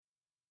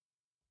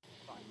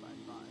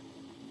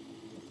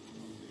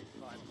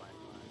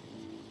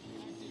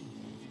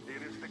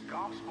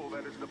gospel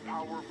that is the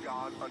power of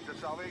God unto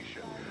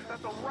salvation.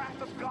 That the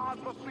wrath of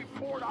God must be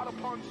poured out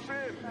upon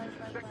sin.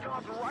 That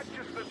God's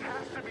righteousness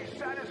has to be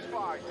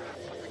satisfied.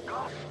 But the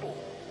gospel,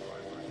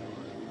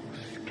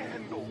 the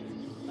scandal,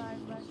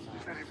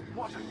 is that it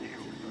wasn't you.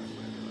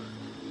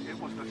 It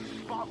was the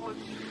spotless,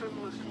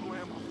 sinless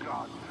Lamb of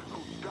God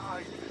who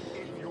died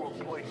in your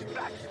place.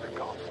 That's the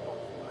gospel.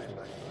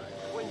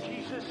 When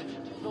Jesus,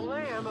 the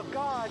Lamb of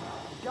God,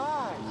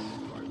 dies,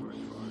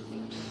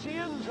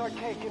 sins are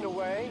taken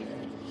away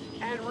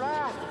and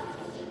wrath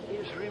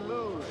is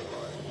removed.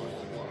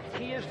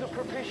 He is the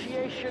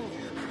propitiation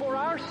for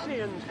our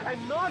sins,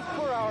 and not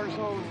for ours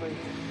only,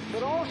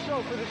 but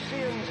also for the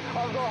sins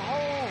of the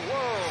whole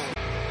world.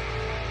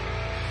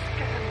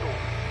 Scandal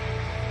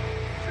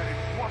that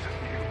it wasn't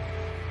you.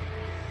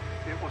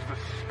 It was the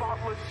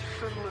spotless,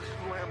 sinless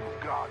Lamb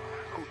of God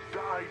who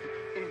died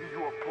in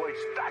your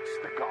place. That's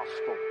the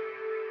gospel.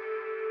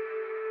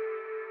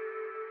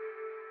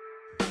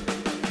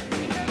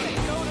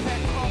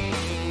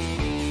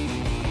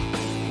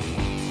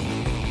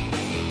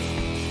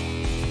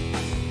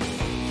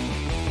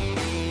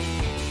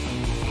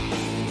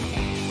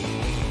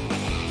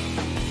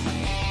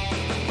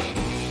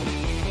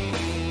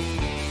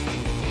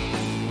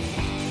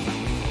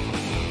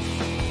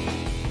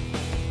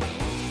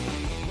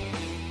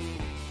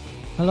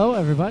 Hello,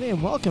 everybody,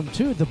 and welcome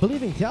to the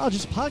Believing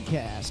Theologist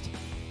podcast.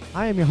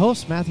 I am your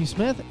host, Matthew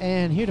Smith,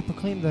 and here to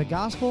proclaim the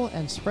gospel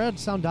and spread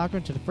sound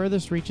doctrine to the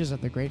furthest reaches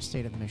of the great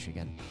state of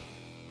Michigan.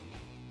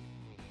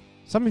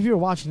 Some of you are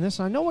watching this,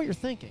 and I know what you're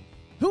thinking.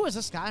 Who is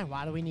this guy?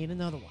 Why do we need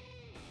another one?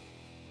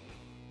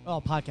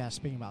 Well, podcast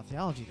speaking about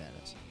theology, that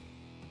is.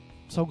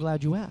 So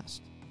glad you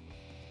asked.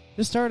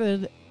 This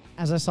started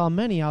as I saw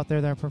many out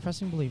there that are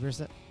professing believers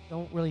that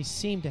don't really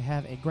seem to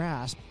have a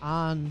grasp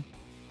on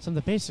some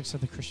of the basics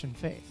of the Christian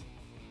faith.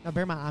 Now,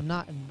 bear in mind, I'm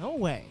not in no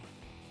way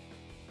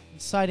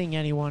inciting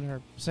anyone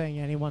or saying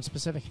anyone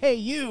specific, hey,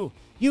 you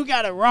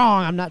got it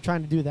wrong. I'm not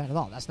trying to do that at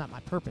all. That's not my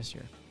purpose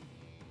here.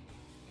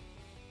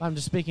 I'm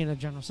just speaking in a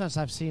general sense.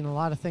 I've seen a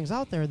lot of things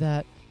out there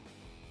that,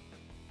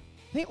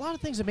 I think a lot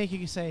of things that make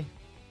you say,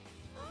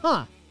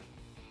 huh,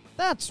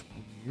 that's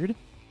weird.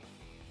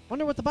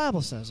 Wonder what the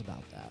Bible says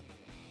about that.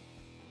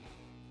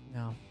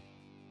 No.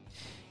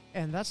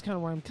 And that's kind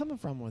of where I'm coming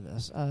from with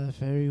this.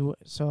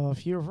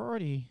 If you've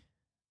already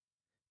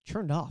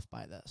turned off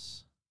by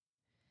this,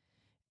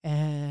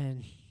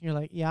 and you're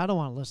like, yeah, I don't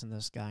want to listen to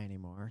this guy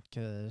anymore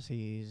because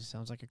he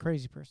sounds like a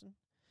crazy person,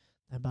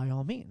 then by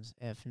all means.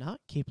 If not,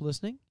 keep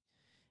listening,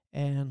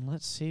 and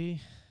let's see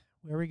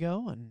where we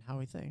go and how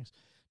he thinks.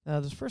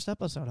 Now, this first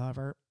episode,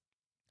 however,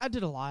 I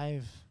did a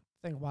live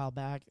thing a while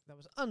back that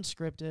was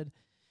unscripted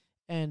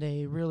and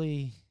a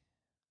really,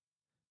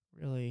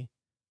 really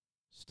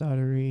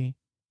stuttery,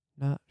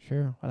 not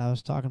sure what I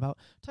was talking about,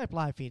 type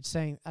live feed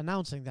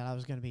announcing that I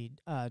was going to be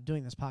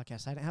doing this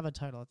podcast. I didn't have a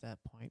title at that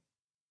point.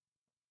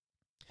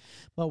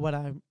 But what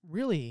I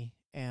really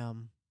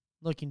am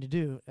looking to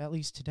do, at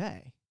least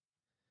today,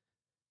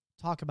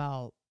 talk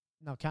about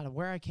kind of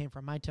where I came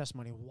from, my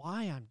testimony,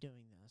 why I'm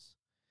doing this.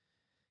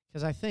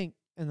 Because I think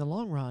in the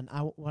long run,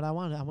 I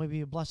want to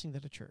be a blessing to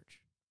the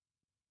church.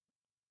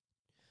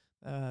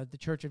 The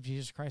Church of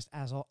Jesus Christ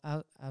as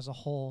a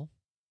whole.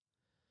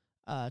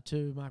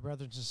 To my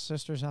brothers and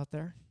sisters out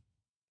there,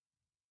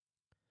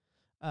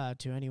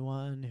 to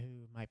anyone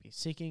who might be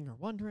seeking or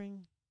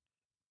wondering,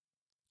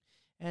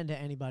 and to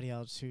anybody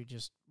else who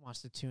just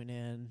wants to tune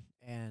in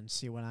and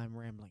see what I'm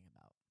rambling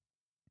about.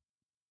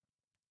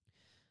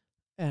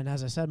 And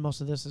as I said,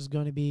 most of this is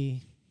going to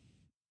be,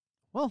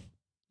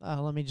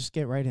 let me just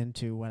get right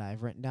into what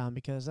I've written down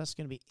because that's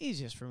going to be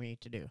easiest for me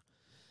to do.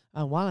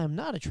 While I'm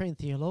not a trained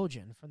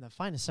theologian from the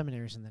finest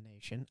seminaries in the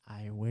nation,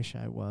 I wish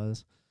I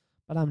was,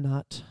 but I'm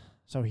not.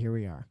 So here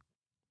we are.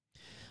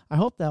 I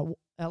hope that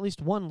at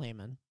least one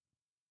layman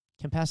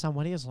can pass on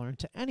what he has learned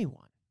to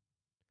anyone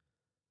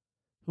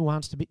who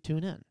wants to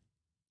tune in.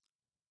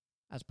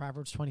 As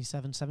Proverbs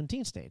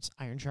 27:17 states,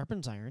 iron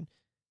sharpens iron,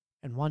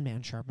 and one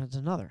man sharpens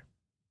another.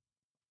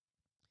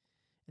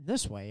 In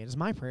this way, it is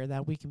my prayer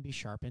that we can be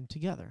sharpened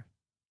together.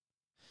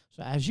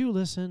 So as you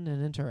listen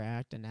and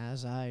interact, and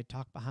as I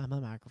talk behind my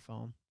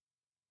microphone,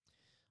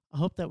 I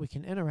hope that we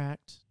can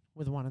interact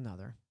with one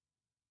another.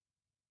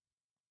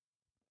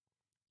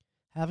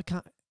 Have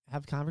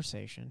a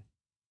conversation.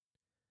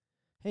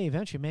 Hey,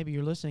 eventually, maybe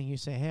you're listening. You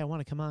say, hey, I want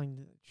to come on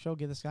the show,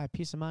 give this guy a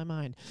piece of my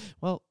mind.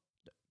 Well,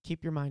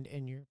 keep your mind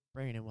in your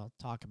brain, and we'll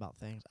talk about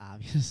things,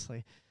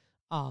 obviously.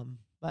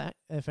 But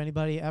if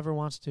anybody ever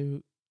wants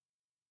to,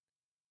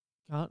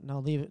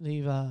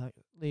 leave a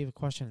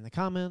question in the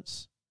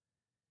comments.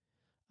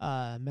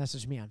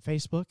 Message me on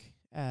Facebook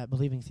at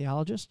Believing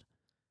Theologist,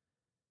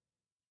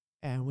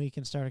 and we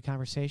can start a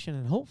conversation,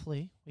 and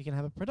hopefully we can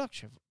have a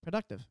productive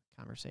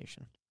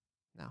conversation.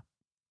 Now,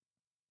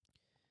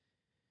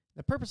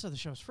 the purpose of the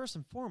show is first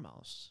and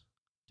foremost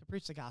to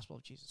preach the gospel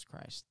of Jesus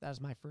Christ. That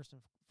is my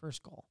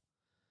first goal.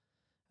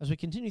 As we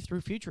continue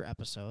through future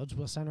episodes,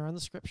 we'll center on the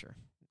Scripture.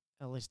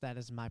 At least that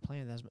is my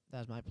plan.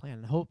 That's my plan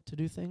and hope to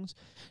do things.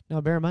 Now,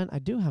 bear in mind, I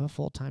do have a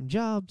full-time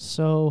job,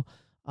 so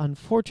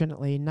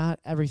Unfortunately, not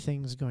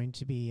everything's going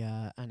to be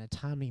in a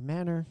timely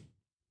manner.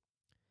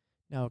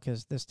 No,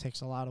 because this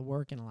takes a lot of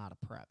work and a lot of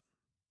prep.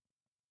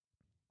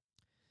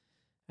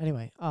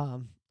 Anyway,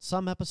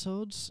 some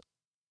episodes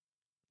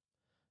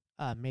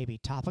may be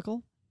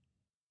topical.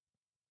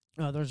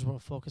 Others will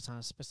focus on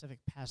a specific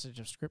passage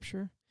of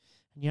Scripture.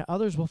 And yet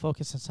others will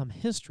focus on some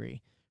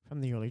history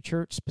from the early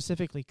church,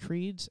 specifically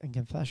creeds and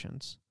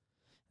confessions.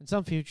 And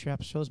some future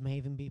episodes may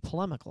even be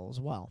polemical as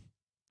well.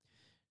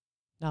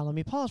 Now, let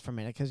me pause for a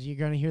minute, because you're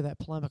going to hear that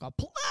polemical.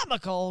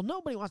 Polemical?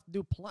 Nobody wants to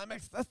do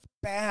polemics. That's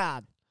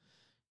bad.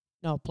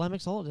 No,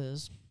 polemics, all it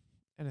is,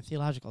 in a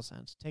theological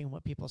sense, taking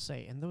what people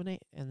say in the name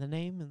and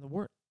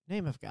the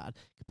name of God,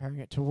 comparing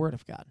it to the Word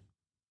of God.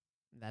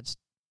 That's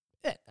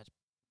it. That's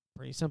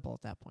pretty simple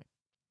at that point.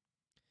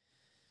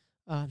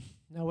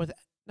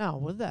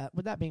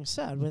 With that being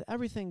said, with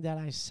everything that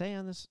I say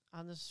on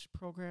this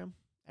program,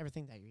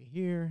 everything that you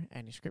hear,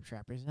 any scripture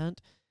I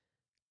present,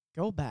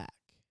 go back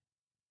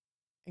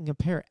and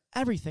compare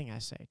everything I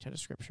say to the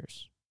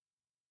scriptures.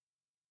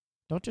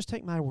 Don't just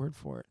take my word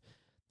for it.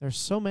 There's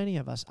so many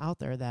of us out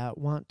there that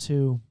want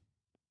to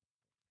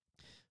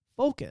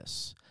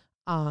focus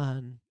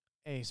on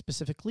a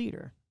specific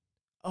leader.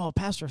 Oh,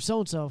 Pastor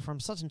so-and-so from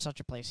such and such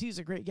a place. He's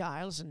a great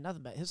guy. I listen to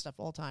nothing but his stuff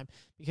all the time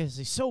because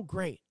he's so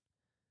great.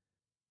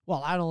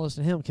 Well, I don't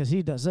listen to him because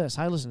he does this.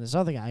 I listen to this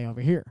other guy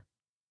over here.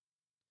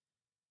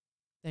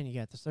 Then you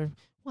get this third.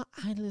 Well,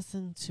 I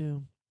listen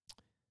to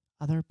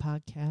other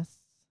podcasts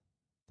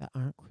that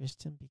aren't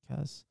Christian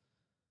because,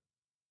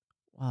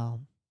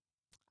 well,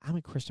 I'm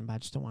a Christian, but I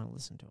just don't want to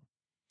listen to them.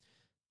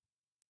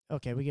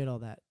 Okay, we get all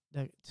that.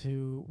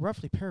 To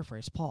roughly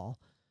paraphrase Paul,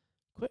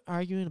 quit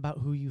arguing about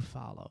who you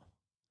follow.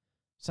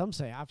 Some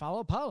say, I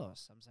follow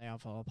Apollos. Some say, I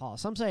follow Paul.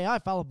 Some say, I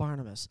follow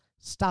Barnabas.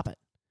 Stop it.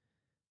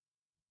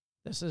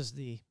 This is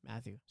the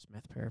Matthew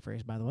Smith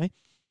paraphrase, by the way.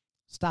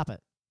 Stop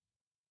it.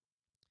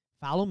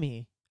 Follow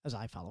me as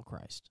I follow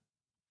Christ.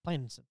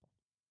 Plain and simple.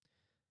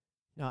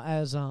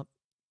 Now,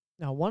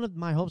 one of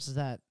my hopes is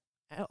that,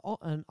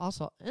 and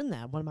also in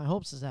that, one of my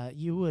hopes is that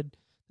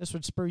this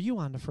would spur you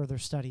on to further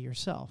study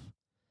yourself.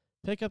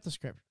 Pick up the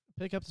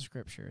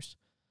scriptures.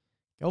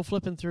 Go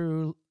flipping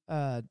through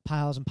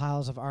piles and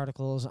piles of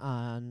articles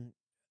on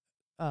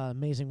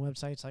amazing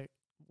websites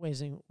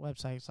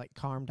like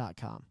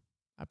carm.com.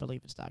 I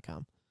believe it's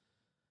 .com.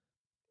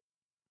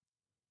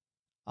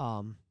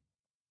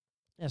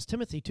 As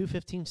Timothy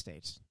 2:15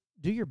 states,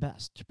 do your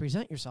best to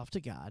present yourself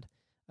to God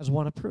as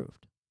one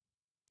approved.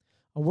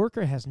 A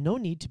worker has no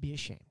need to be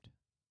ashamed,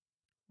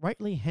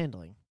 rightly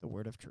handling the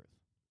word of truth.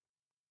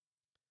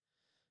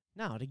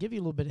 Now, to give you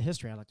a little bit of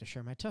history, I'd like to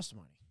share my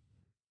testimony.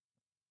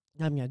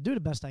 I'm going to do the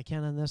best I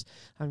can on this.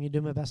 I'm going to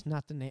do my best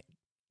not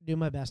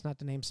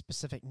to name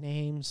specific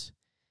names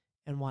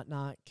and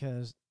whatnot,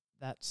 because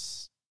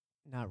that's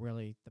not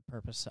really the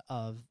purpose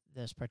of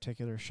this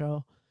particular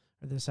show,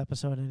 or this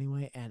episode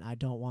anyway, and I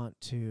don't want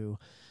to,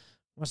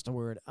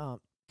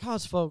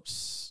 cause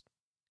folks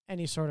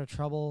any sort of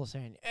trouble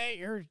saying,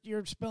 hey,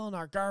 you're spilling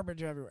our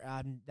garbage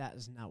everywhere. That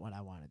is not what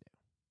I want to do.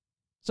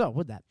 So,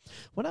 with that,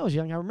 when I was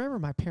young, I remember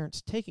my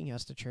parents taking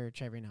us to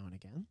church every now and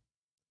again.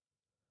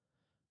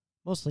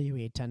 Mostly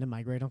we attended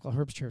my great-uncle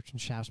Herb's church in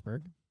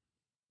Shaftsburg.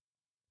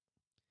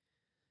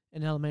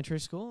 In elementary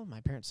school,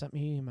 my parents sent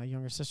me and my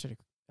younger sister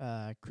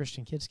to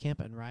Christian Kids Camp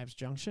at Rives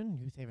Junction,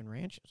 Youth Haven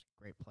Ranch. It was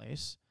a great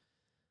place.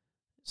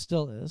 It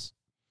still is.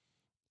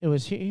 It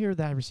was here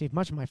that I received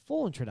much of my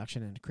full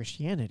introduction into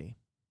Christianity.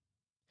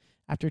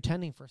 After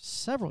attending for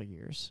several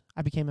years,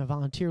 I became a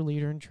volunteer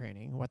leader in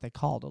training, what they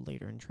called a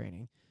leader in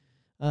training.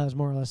 I was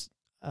more or less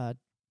a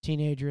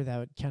teenager that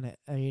would kind of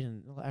aid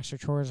in extra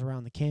chores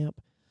around the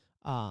camp,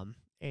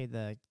 aid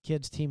the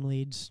kids' team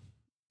leads,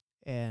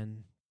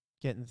 and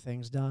getting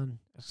things done,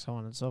 so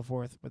on and so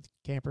forth with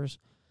campers.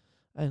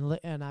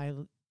 And I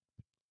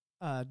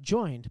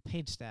joined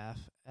paid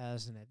staff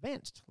as an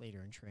advanced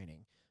leader in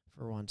training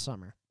for one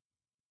summer.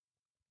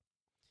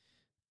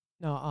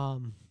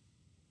 Now,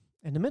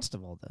 in the midst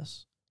of all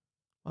this,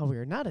 while we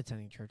were not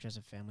attending church as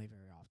a family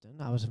very often,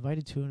 I was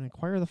invited to an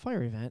Acquire the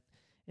Fire event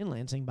in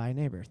Lansing by a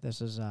neighbor.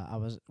 This is I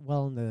was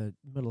well in the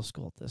middle of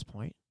school at this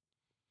point.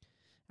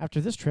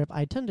 After this trip,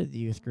 I attended the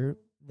youth group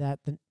that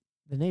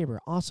the neighbor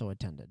also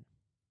attended.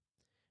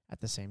 At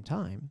the same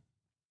time,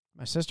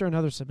 my sister and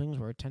other siblings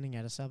were attending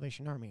at a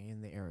Salvation Army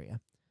in the area.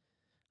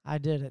 I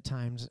did at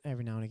times,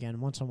 every now and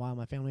again, once in a while,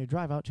 my family would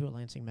drive out to a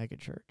Lansing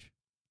megachurch.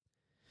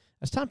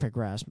 As time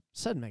progressed,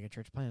 said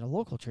megachurch planted a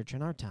local church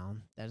in our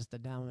town. That is the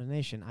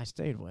denomination I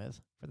stayed with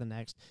for the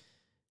next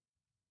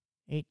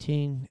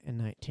 18 and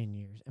 19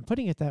 years. And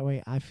putting it that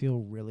way, I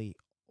feel really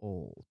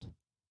old.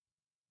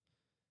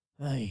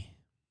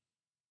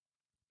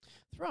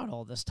 Throughout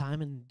all this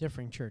time in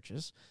differing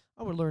churches,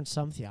 I would learn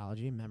some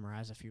theology and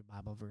memorize a few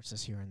Bible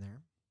verses here and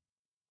there,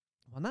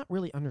 while not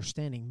really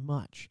understanding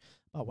much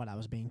about what I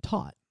was being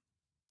taught.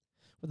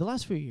 For the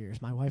last few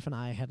years, my wife and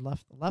I had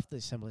left the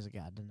Assemblies of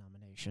God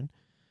denomination.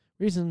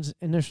 Reasons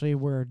initially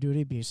were due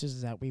to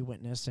abuses that we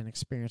witnessed and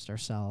experienced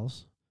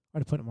ourselves, or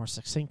to put it more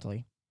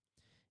succinctly,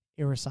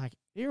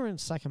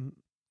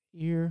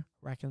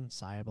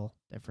 irreconcilable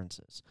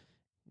differences.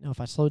 Now, if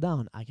I slow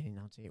down, I can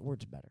enunciate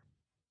words better.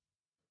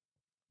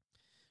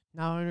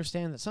 Now, I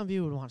understand that some of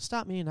you would want to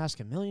stop me and ask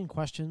a million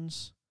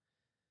questions.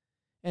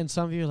 And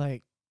some of you are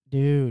like,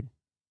 dude,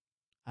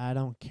 I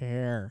don't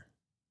care.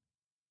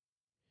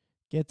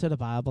 Get to the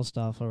Bible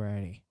stuff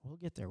already. We'll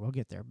get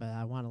there. But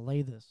I want to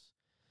lay this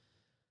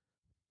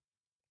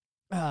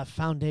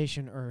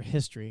foundation or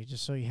history,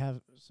 just so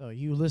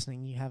you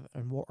listening, you have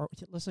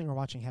listening or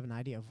watching have an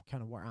idea of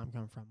kind of where I'm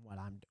coming from,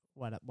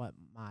 what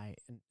my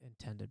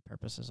intended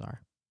purposes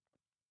are.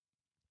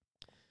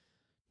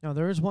 Now,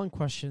 there is one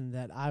question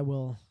that I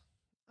will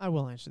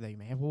answer that you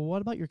may have. Well,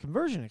 what about your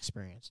conversion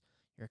experience?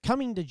 Your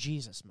coming to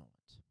Jesus moment.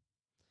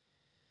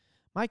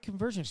 My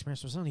conversion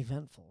experience was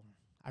uneventful.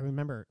 I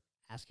remember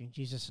asking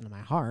Jesus into my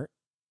heart,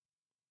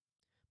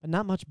 but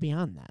not much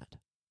beyond that.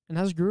 And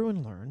as I grew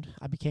and learned,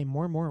 I became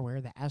more and more aware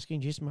that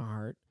asking Jesus in my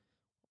heart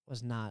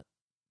is not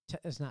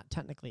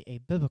technically a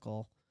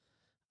biblical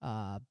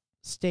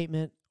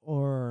statement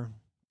or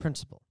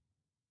principle.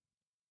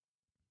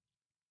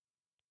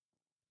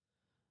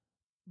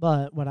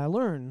 But what I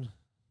learned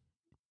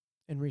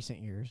in recent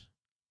years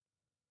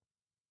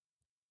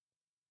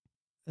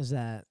is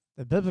that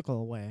the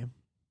biblical way,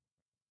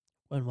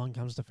 when one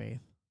comes to faith,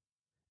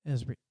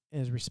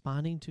 is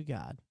responding to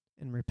God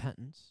in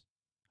repentance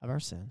of our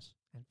sins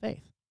and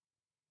faith.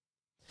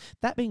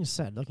 That being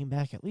said, looking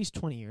back at least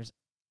 20 years,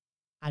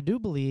 I do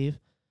not believe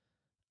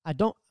I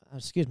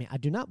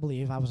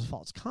was a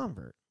false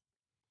convert,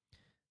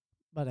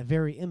 but a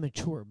very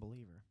immature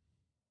believer.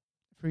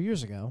 A few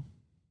years ago,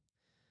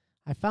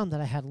 I found that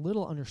I had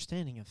little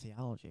understanding of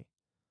theology,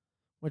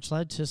 which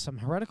led to some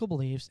heretical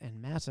beliefs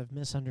and massive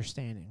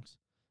misunderstandings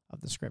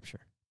of the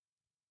Scripture.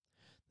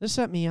 This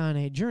set me on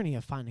a journey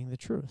of finding the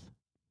truth.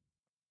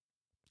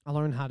 I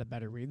learned how to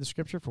better read the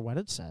Scripture for what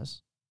it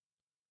says.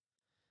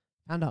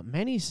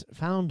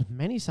 Found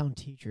many sound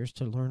teachers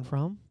to learn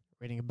from,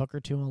 reading a book or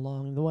two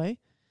along the way.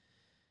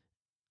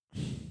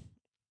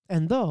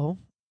 And though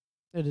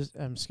it is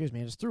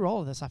through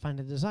all of this I find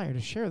a desire to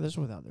share this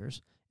with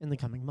others in the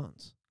coming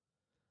months.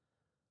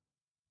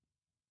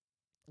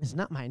 It's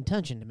not my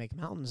intention to make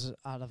mountains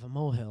out of a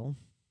molehill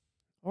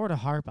or to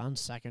harp on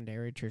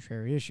secondary,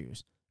 tertiary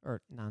issues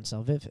or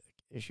non-salvific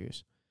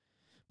issues,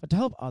 but to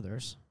help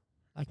others,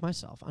 like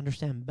myself,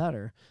 understand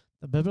better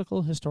the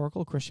biblical,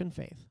 historical Christian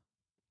faith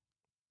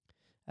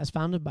as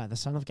founded by the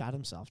Son of God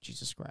himself,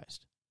 Jesus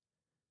Christ.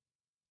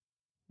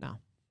 Now,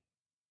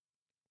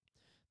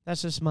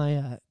 that's just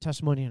my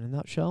testimony in a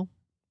nutshell.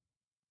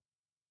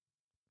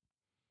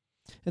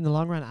 In the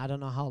long run, I don't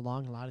know how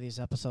long a lot of these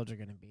episodes are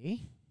going to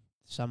be.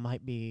 Some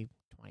might be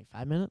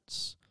 25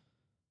 minutes.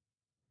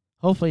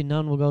 Hopefully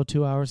none will go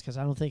 2 hours because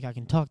I don't think I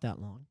can talk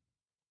that long.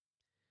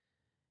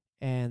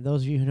 And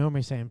those of you who know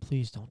me saying,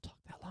 please don't talk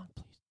that long.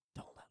 Please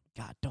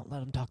don't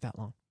let them talk that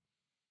long.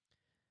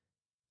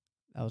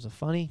 That was a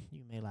funny.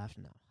 You may laugh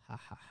now. Ha,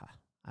 ha, ha.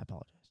 I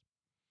apologize.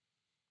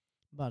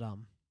 But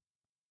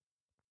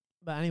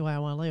anyway, I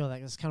want to lay with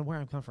that. That's kind of where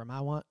I'm coming from.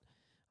 I'm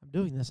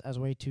doing this as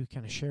a way to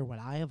kind of share what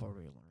I have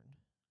already learned.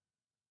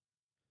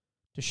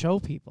 To show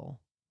people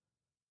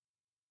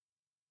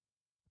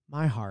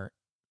my heart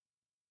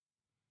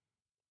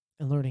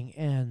and learning,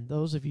 and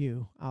those of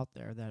you out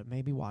there that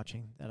may be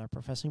watching that are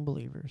professing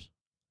believers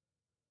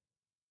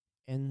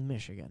in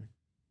Michigan.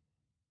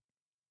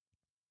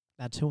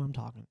 That's who I'm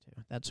talking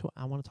to. That's who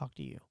I want to talk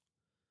to you.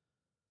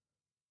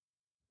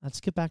 Let's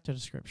get back to the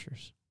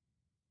Scriptures.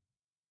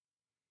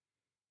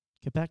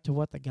 Get back to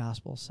what the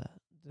gospel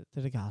said,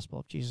 to the gospel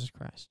of Jesus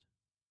Christ.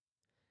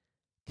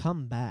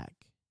 Come back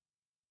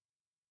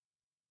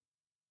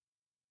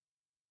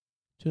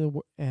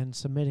to and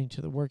submitting to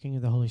the working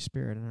of the Holy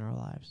Spirit in our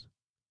lives.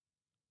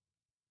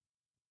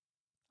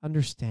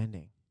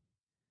 Understanding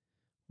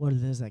what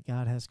it is that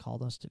God has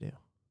called us to do.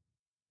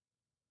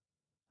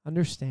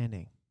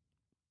 Understanding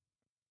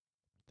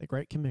the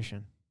Great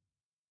Commission.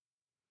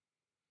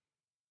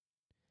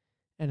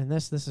 And in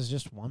this is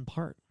just one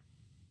part.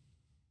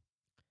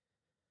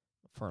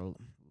 For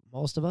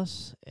most of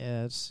us,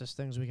 it's just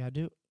things we got to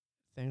do.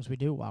 Things we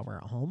do while we're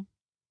at home,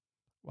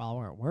 while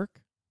we're at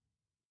work,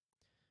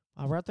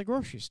 while we're at the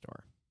grocery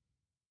store.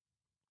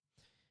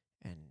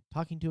 And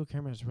talking to a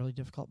camera is really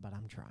difficult, but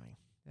I'm trying.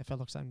 If it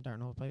looks like I'm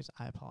darting over the place,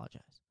 I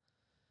apologize.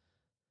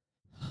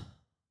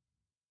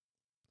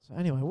 So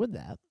anyway, with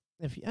that,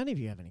 if any of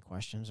you have any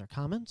questions or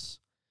comments,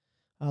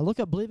 look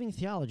up Believing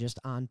Theologist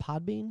on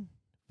Podbean,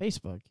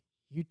 Facebook,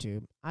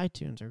 YouTube,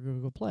 iTunes, or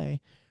Google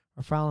Play,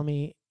 or follow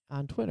me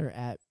on Twitter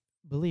at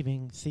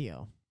Believing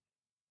Theo.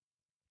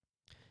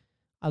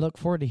 I look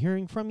forward to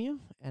hearing from you,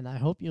 and I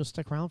hope you'll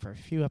stick around for a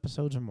few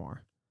episodes or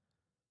more.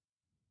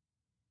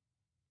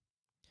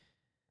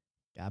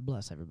 God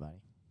bless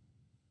everybody.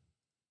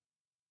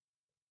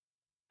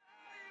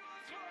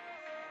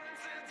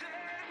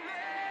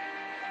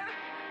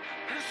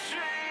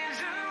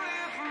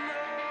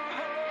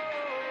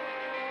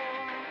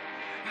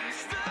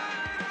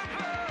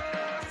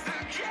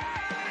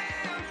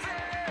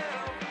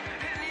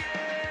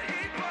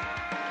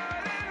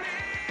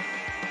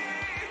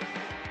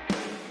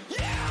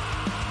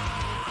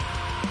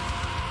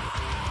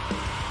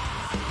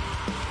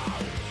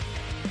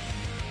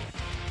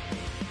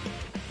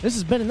 This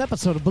has been an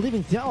episode of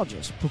Believing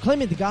Theologists,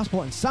 proclaiming the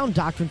gospel and sound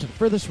doctrine to the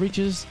furthest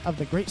reaches of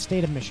the great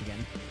state of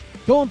Michigan.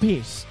 Go in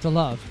peace to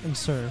love and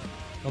serve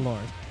the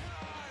Lord.